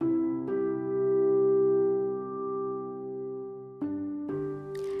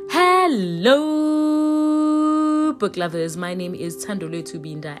Hello, book lovers. My name is Thandolwethu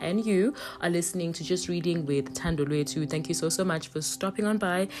Binda, and you are listening to Just Reading with Thandolwethu. Thank you so much for stopping on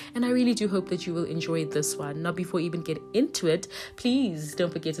by, and I really do hope that you will enjoy this one. Now, before we even get into it, please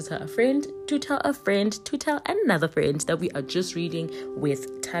don't forget to tell a friend, to tell a friend, to tell another friend that we are just reading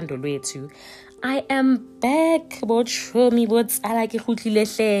with Thandolwethu. I am back. I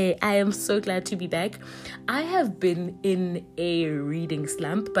am so glad to be back. I have been in a reading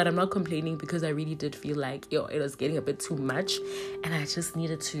slump, but I'm not complaining because I really did feel like, it was getting a bit too much and I just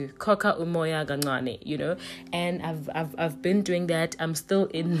needed to koka umoya gancane, and I've been doing that. I'm still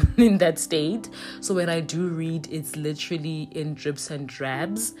in that state. So when I do read, it's literally in drips and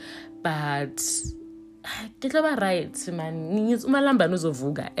drabs, but right, man.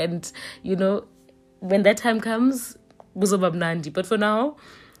 And when that time comes, but for now,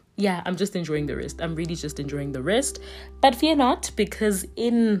 I'm just enjoying the rest. I'm really just enjoying the rest. But fear not, because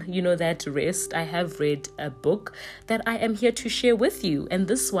in that rest, I have read a book that I am here to share with you, and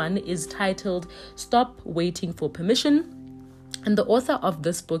this one is titled Stop Waiting for Permission. And the author of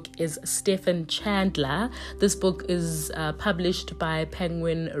this book is Stephen Chandler. This book is published by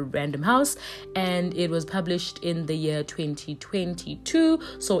Penguin Random House, and it was published in the year 2022.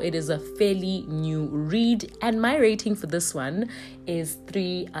 So it is a fairly new read. And my rating for this one is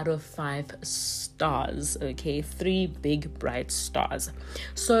 3 out of 5 stars. Okay, 3 big bright stars.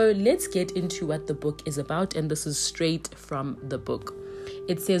 So let's get into what the book is about. And this is straight from the book.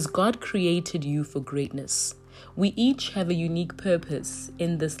 It says, God created you for greatness. We each have a unique purpose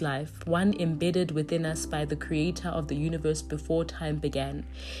in this life, one embedded within us by the creator of the universe before time began.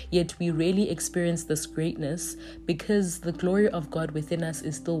 Yet we rarely experience this greatness because the glory of God within us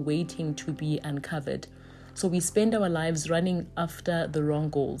is still waiting to be uncovered. So we spend our lives running after the wrong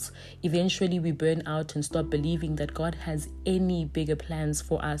goals. Eventually we burn out and stop believing that God has any bigger plans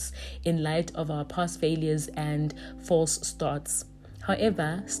for us in light of our past failures and false starts.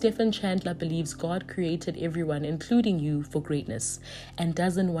 However, Stephen Chandler believes God created everyone, including you, for greatness and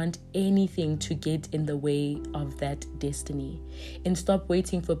doesn't want anything to get in the way of that destiny. In Stop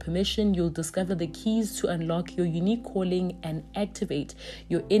Waiting for Permission, you'll discover the keys to unlock your unique calling and activate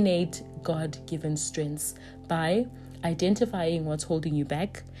your innate God-given strengths by identifying what's holding you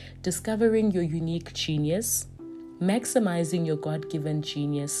back, discovering your unique genius, maximizing your God-given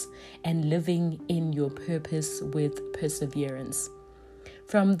genius, and living in your purpose with perseverance.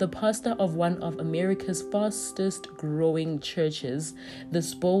 From the pastor of one of America's fastest growing churches,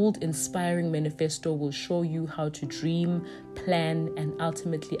 this bold, inspiring manifesto will show you how to dream, plan, and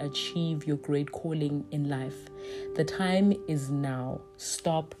ultimately achieve your great calling in life. The time is now.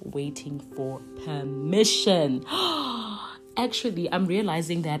 Stop waiting for permission. Actually, I'm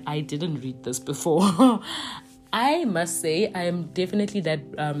realizing that I didn't read this before. I must say, I am definitely that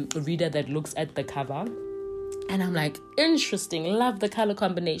reader that looks at the cover and I'm like, interesting, love the color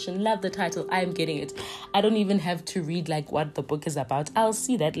combination, love the title, I'm getting it. I don't even have to read what the book is about. I'll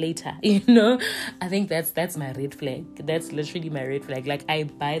see that later, I think that's my red flag. That's literally my red flag. I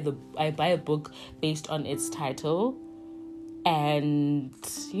buy a book based on its title, and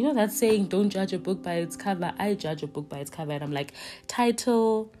that saying, don't judge a book by its cover. I judge a book by its cover, and I'm like,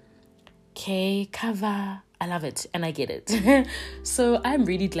 title, okay, cover, I love it and I get it. So I'm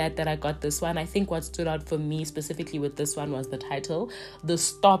really glad that I got this one. I think what stood out for me specifically with this one was the title. The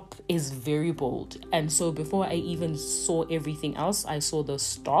stop is very bold. And so before I even saw everything else, I saw the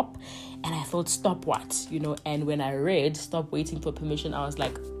stop and I thought, stop what? And when I read Stop Waiting for Permission, I was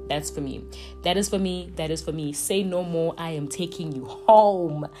like, that's for me. That is for me. That is for me. Say no more. I am taking you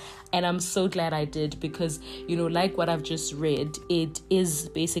home. And I'm so glad I did because, like what I've just read, it is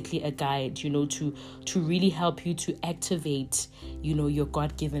basically a guide, to really help you to activate, your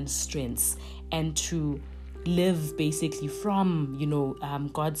God-given strengths and to live basically from,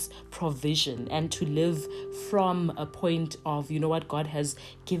 God's provision and to live from a point of, what God has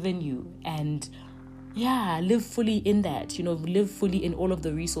given you, and live fully in that, live fully in all of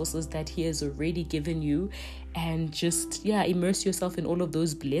the resources that he has already given you, and just, immerse yourself in all of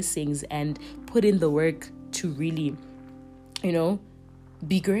those blessings and put in the work to really,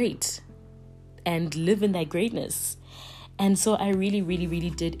 be great and live in that greatness. And so I really, really, really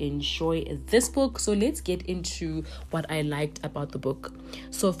did enjoy this book. So let's get into what I liked about the book.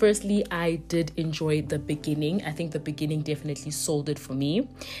 So firstly, I did enjoy the beginning. I think the beginning definitely sold it for me.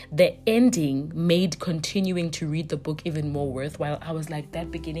 The ending made continuing to read the book even more worthwhile. I was like,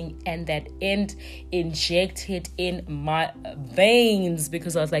 that beginning and that end injected in my veins,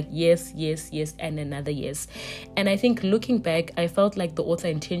 because I was like, yes, yes, yes, and another yes. And I think looking back, I felt like the author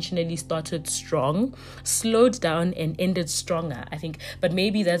intentionally started strong, slowed down, and ended ended stronger, I think. But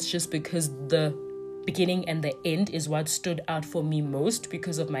maybe that's just because the beginning and the end is what stood out for me most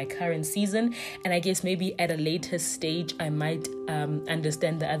because of my current season. And I guess maybe at a later stage I might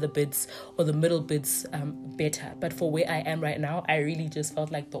understand the other bits or the middle bits better. But for where I am right now, I really just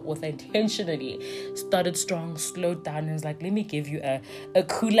felt like the author intentionally started strong, slowed down, and was like, let me give you a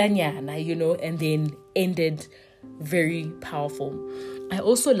kulanyana, you know, and then ended very powerful. I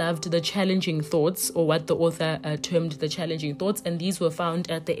also loved the challenging thoughts, or what the author termed the challenging thoughts, and these were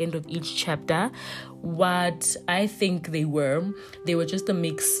found at the end of each chapter. What I think they were just a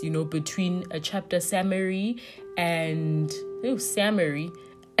mix, you know, between a chapter summary and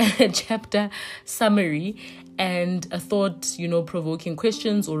a chapter summary and a thought, you know, provoking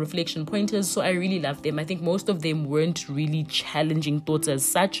questions or reflection pointers. So I really loved them. I think most of them weren't really challenging thoughts as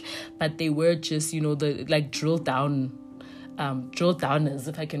such, but they were just, you know, the like drill downers,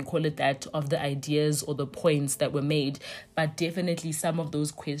 if I can call it that, of the ideas or the points that were made. But definitely some of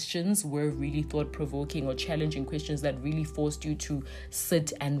those questions were really thought-provoking or challenging questions that really forced you to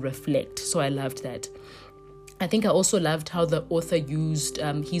sit and reflect. So I loved that. I think I also loved how the author used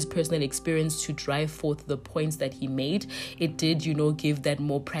his personal experience to drive forth the points that he made. It did, you know, give that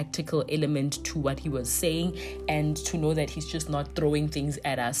more practical element to what he was saying, and to know that he's just not throwing things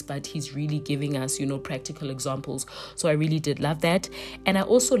at us, but he's really giving us, you know, practical examples. So I really did love that. And I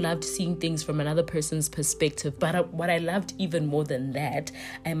also loved seeing things from another person's perspective. But what I loved even more than that,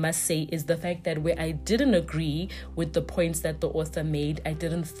 I must say, is the fact that where I didn't agree with the points that the author made, I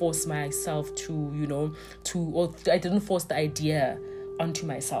didn't force myself to, you know, or I didn't force the idea onto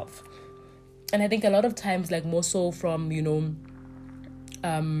myself. And I think a lot of times, like more so from, you know,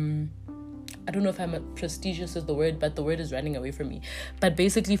 I don't know if prestigious is the word, but the word is running away from me. But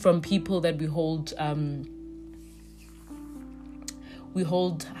basically from people that we hold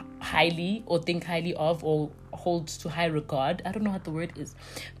highly or think highly of or hold to high regard. I don't know what the word is,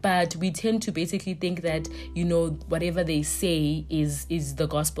 but we tend to basically think that, you know, whatever they say is the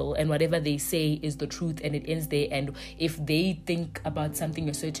gospel, and whatever they say is the truth, and it ends there. And if they think about something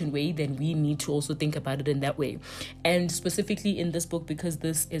a certain way, then we need to also think about it in that way. And specifically in this book, because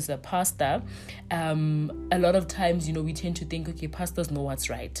this is a pastor, a lot of times, you know, we tend to think, okay, pastors know what's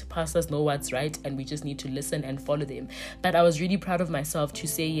right, and we just need to listen and follow them. But I was really proud of myself to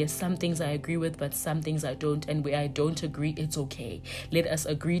say, yes, some things I agree with, but some things I don't. And where I don't agree, it's okay. Let us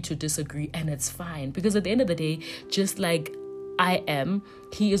agree to disagree, and it's fine. Because at the end of the day, just like I am,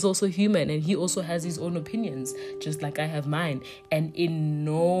 he is also human, and he also has his own opinions, just like I have mine. And in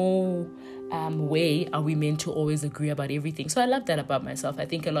no way are we meant to always agree about everything. So I love that about myself. I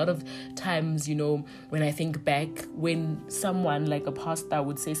think a lot of times, you know, when I think back, when someone like a pastor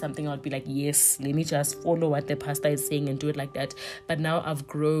would say something, I would be like, yes, let me just follow what the pastor is saying and do it like that. But now I've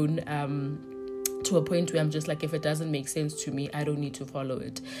grown to a point where I'm just like, if it doesn't make sense to me, I don't need to follow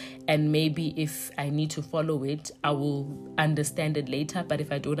it. And maybe if I need to follow it, I will understand it later. But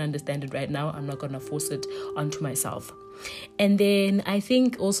if I don't understand it right now, I'm not going to force it onto myself. And then I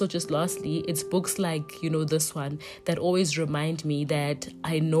think also, just lastly, it's books like, you know, this one that always remind me that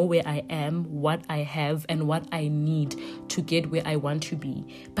I know where I am, what I have, and what I need to get where I want to be.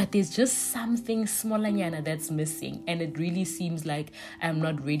 But there's just something smallanyana that's missing, and it really seems like I'm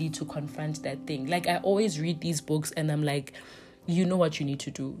not ready to confront that thing. Like, I always read these books and I'm like, you know what you need to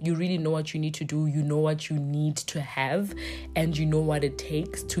do. You really know what you need to do. You know what you need to have, and you know what it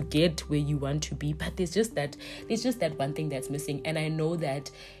takes to get where you want to be. But there's just that one thing that's missing. And I know that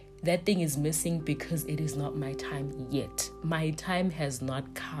thing is missing because it is not my time yet. My time has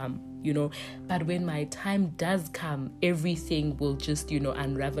not come, you know. But when my time does come, everything will just, you know,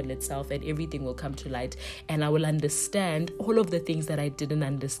 unravel itself, and everything will come to light, and I will understand all of the things that I didn't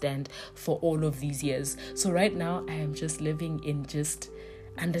understand for all of these years. So right now I am just living in just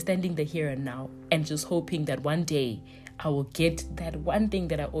understanding the here and now, and just hoping that one day I will get that one thing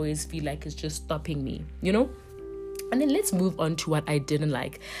that I always feel like is just stopping me, you know. And then let's move on to what I didn't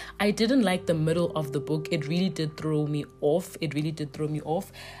like. I didn't like the middle of the book. It really did throw me off.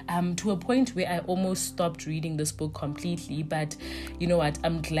 To a point where I almost stopped reading this book completely. But you know what?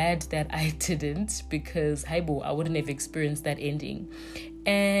 I'm glad that I didn't, because I wouldn't have experienced that ending.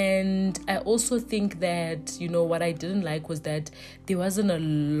 And I also think that, you know, what I didn't like was that there wasn't a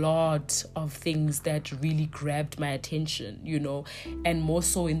lot of things that really grabbed my attention, you know, and more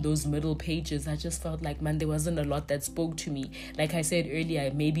so in those middle pages. I just felt like, man, there wasn't a lot that spoke to me. Like I said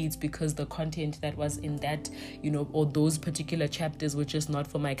earlier, maybe it's because the content that was in that, you know, or those particular chapters were just not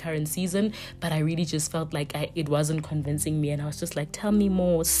for my current season. But I really just felt like it wasn't convincing me, and I was just like, tell me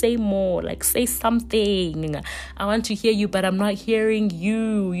more, like say something. I want to hear you, but I'm not hearing you,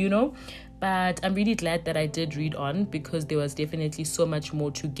 you know. But I'm really glad that I did read on, because there was definitely so much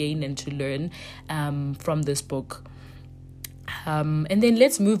more to gain and to learn from this book. And then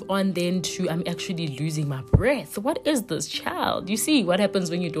let's move on then to, I'm actually losing my breath. What is this, child? You see what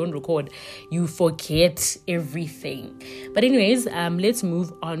happens when you don't record? You forget everything. But anyways, let's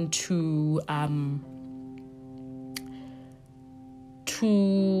move on to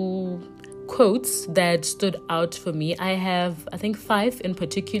quotes that stood out for me. I have, I think, 5 in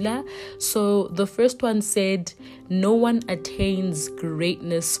particular. So the first one said, "No one attains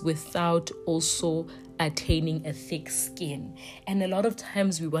greatness without also attaining a thick skin." And a lot of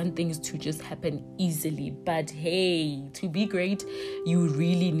times we want things to just happen easily, but hey, to be great, you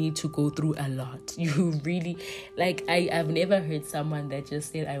really need to go through a lot. You really, like, I've never heard someone that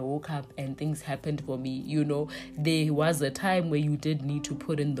just said, "I woke up and things happened for me." You know, there was a time where you did need to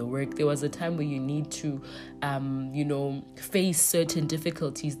put in the work. There was a time where you need to face certain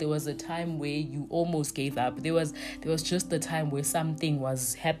difficulties. There was a time where you almost gave up. There was just the time where something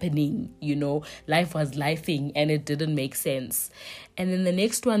was happening, life was lifing and it didn't make sense. And then the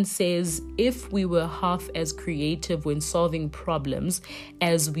next one says, "If we were half as creative when solving problems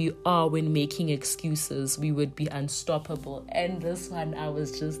as we are when making excuses, we would be unstoppable." And this one, I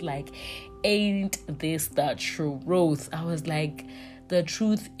was just like, ain't this the truth? I was like, the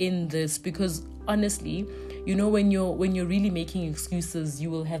truth in this, because honestly, when you're really making excuses, you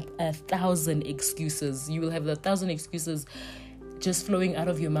will have 1,000 excuses. You will have 1,000 excuses just flowing out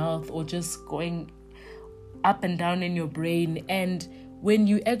of your mouth or just going up and down in your brain. And when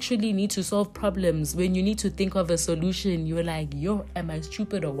you actually need to solve problems, when you need to think of a solution, you're like, yo, am I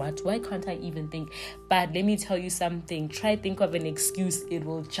stupid or what? Why can't I even think? But let me tell you something. Try think of an excuse. It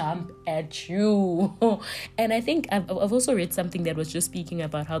will jump at you. And I think I've also read something that was just speaking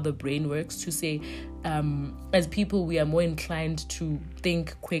about how the brain works, to say, as people, we are more inclined to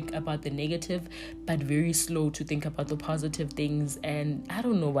think quick about the negative, but very slow to think about the positive things. And I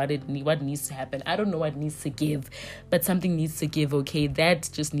don't know what needs to happen. I don't know what needs to give, but something needs to give, okay? That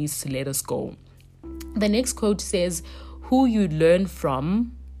just needs to let us go. The next quote says, "Who you learn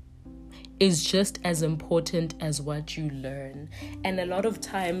from is just as important as what you learn." And a lot of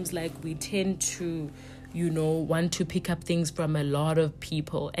times, like, we tend to, want to pick up things from a lot of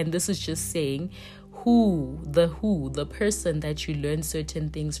people. And this is just saying, the person that you learn certain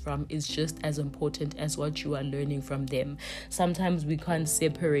things from is just as important as what you are learning from them. Sometimes we can't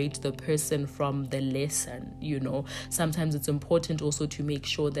separate the person from the lesson, Sometimes it's important also to make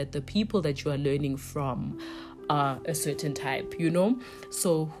sure that the people that you are learning from are a certain type,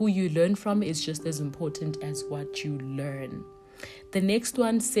 So who you learn from is just as important as what you learn. The next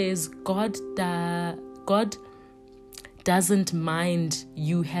one says, God doesn't mind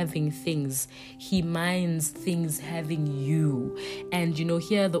you having things. He minds things having you. And,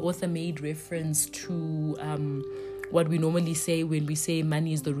 here the author made reference to what we normally say when we say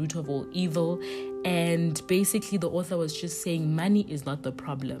money is the root of all evil. And basically the author was just saying money is not the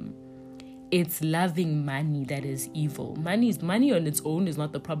problem. It's loving money that is evil. Money on its own is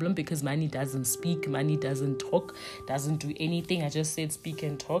not the problem, because money doesn't speak, money doesn't talk, doesn't do anything. I just said speak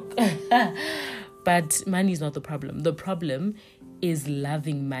and talk. But money is not the problem. The problem is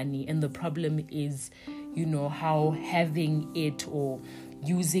loving money. And the problem is, how having it or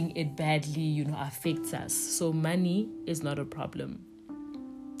using it badly, affects us. So money is not a problem.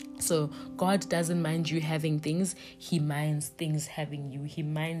 So God doesn't mind you having things. He minds things having you. He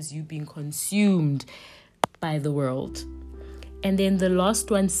minds you being consumed by the world. And then the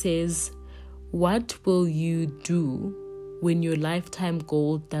last one says, "What will you do when your lifetime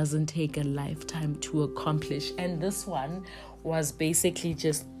goal doesn't take a lifetime to accomplish?" And this one was basically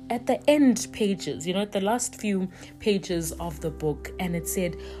just at the end pages, at the last few pages of the book. And it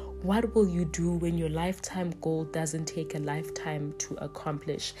said, what will you do when your lifetime goal doesn't take a lifetime to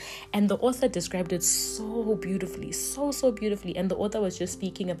accomplish? And the author described it so beautifully, so beautifully. And the author was just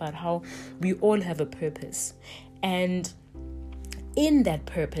speaking about how we all have a purpose. And in that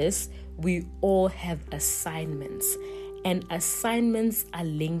purpose, we all have assignments. And assignments are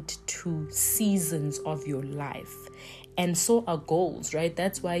linked to seasons of your life. And so are goals, right?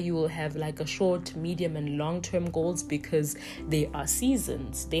 That's why you will have like a short, medium, and long-term goals, because they are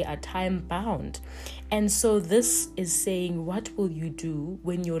seasons. They are time-bound. And so this is saying, what will you do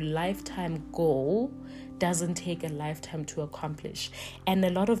when your lifetime goal doesn't take a lifetime to accomplish? And a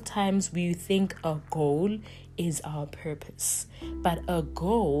lot of times we think a goal is our purpose, but a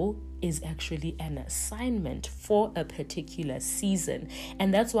goal is actually an assignment for a particular season.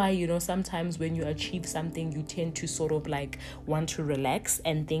 And that's why, sometimes when you achieve something, you tend to sort of like want to relax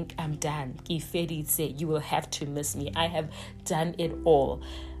and think, I'm done. You will have to miss me. I have done it all.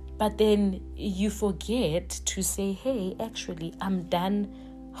 But then you forget to say, hey, actually, I'm done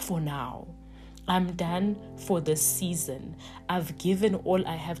for now. I'm done for the season. I've given all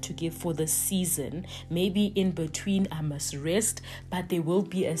I have to give for the season. Maybe in between I must rest, but there will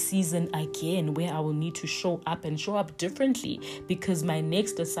be a season again where I will need to show up and show up differently, because my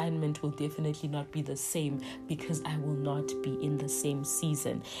next assignment will definitely not be the same, because I will not be in the same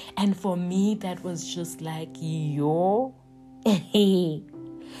season. And for me, that was just like, yo,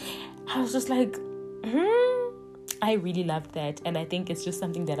 I was just like, I really loved that. And I think it's just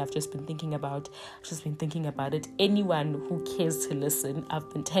something that I've just been thinking about. I've just been thinking about it. Anyone who cares to listen, I've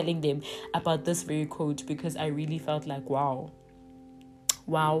been telling them about this very quote, because I really felt like, wow.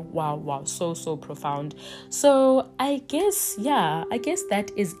 So profound. So I guess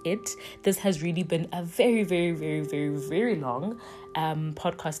that is it. This has really been a very, very, very, very, very long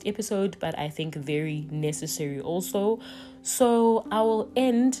podcast episode, but I think very necessary also. So I will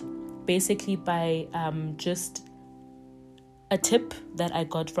end basically by just a tip that I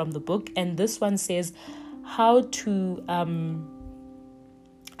got from the book, and this one says how to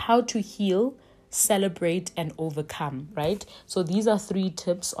heal, celebrate, and overcome, right? So these are 3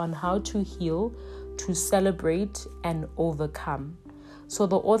 tips on how to heal, to celebrate, and overcome. So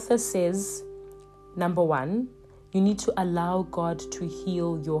the author says, number 1, you need to allow God to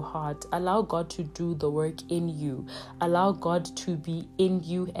heal your heart. Allow God to do the work in you. Allow God to be in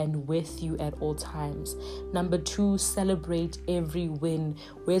you and with you at all times. Number 2, celebrate every win,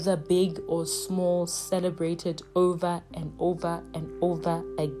 whether big or small. Celebrate it over and over and over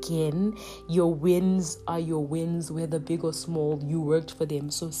again. Your wins are your wins, whether big or small. You worked for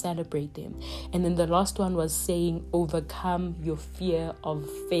them, so celebrate them. And then the last one was saying, overcome your fear of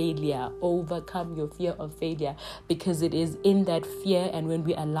failure. Overcome your fear of failure. Because it is in that fear, and when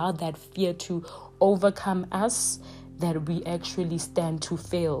we allow that fear to overcome us, that we actually stand to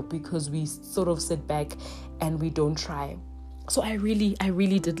fail, because we sort of sit back and we don't try. So I really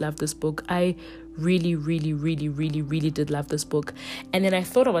did love this book. I really did love this book. And then I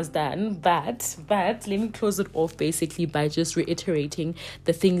thought I was done, but let me close it off basically by just reiterating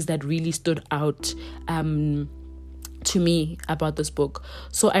the things that really stood out to me about this book.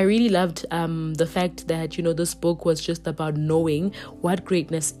 So I really loved the fact that, this book was just about knowing what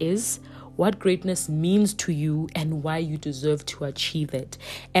greatness is, what greatness means to you, and why you deserve to achieve it.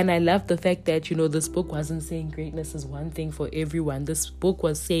 And I love the fact that, this book wasn't saying greatness is one thing for everyone. This book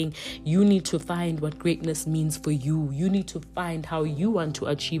was saying you need to find what greatness means for you. You need to find how you want to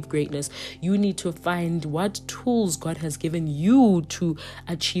achieve greatness. You need to find what tools God has given you to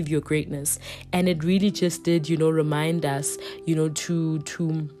achieve your greatness. And it really just did, remind us,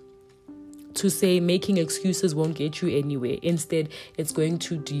 to say making excuses won't get you anywhere. Instead, it's going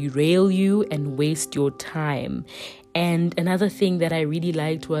to derail you and waste your time. And another thing that I really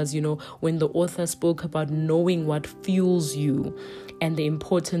liked was, when the author spoke about knowing what fuels you and the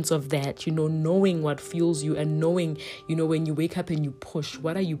importance of that, knowing what fuels you, and knowing, when you wake up and you push,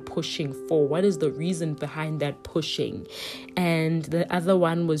 what are you pushing for? What is the reason behind that pushing? And the other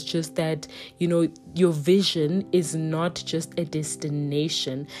one was just that, your vision is not just a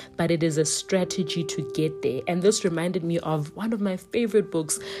destination, but it is a strategy to get there. And this reminded me of one of my favorite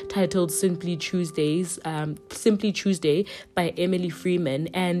books titled Simply Tuesday by Emily Freeman.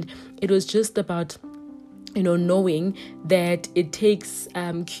 And it was just about knowing that it takes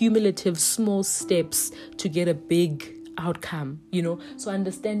cumulative small steps to get a big outcome, so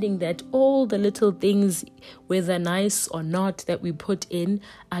understanding that all the little things, whether nice or not, that we put in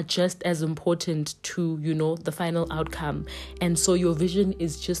are just as important to, the final outcome. And so your vision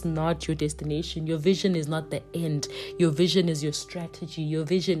is just not your destination. Your vision is not the end. Your vision is your strategy. Your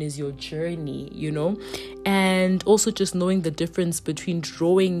vision is your journey, and also just knowing the difference between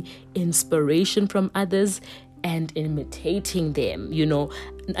drawing inspiration from others and imitating them,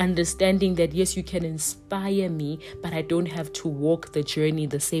 understanding that, yes, you can inspire me, but I don't have to walk the journey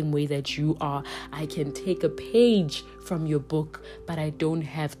the same way that you are. I can take a page from your book, but I don't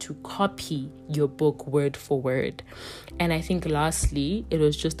have to copy your book word for word. And I think lastly, it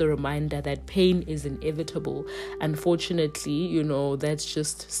was just a reminder that pain is inevitable. Unfortunately, that's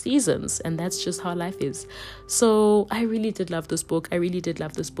just seasons, and that's just how life is. So I really did love this book.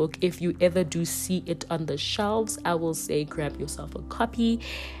 If you ever do see it on the shelves, I will say grab yourself a copy.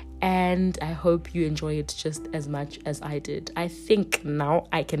 And I hope you enjoy it just as much as I did. I think now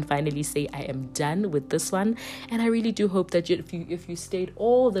I can finally say I am done with this one. And I really do hope that if you stayed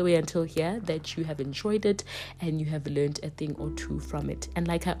all the way until here, that you have enjoyed it and you have learned a thing or two from it. And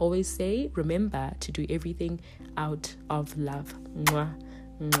like I always say, remember to do everything out of love. Mwah,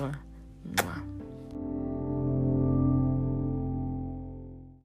 mwah, mwah.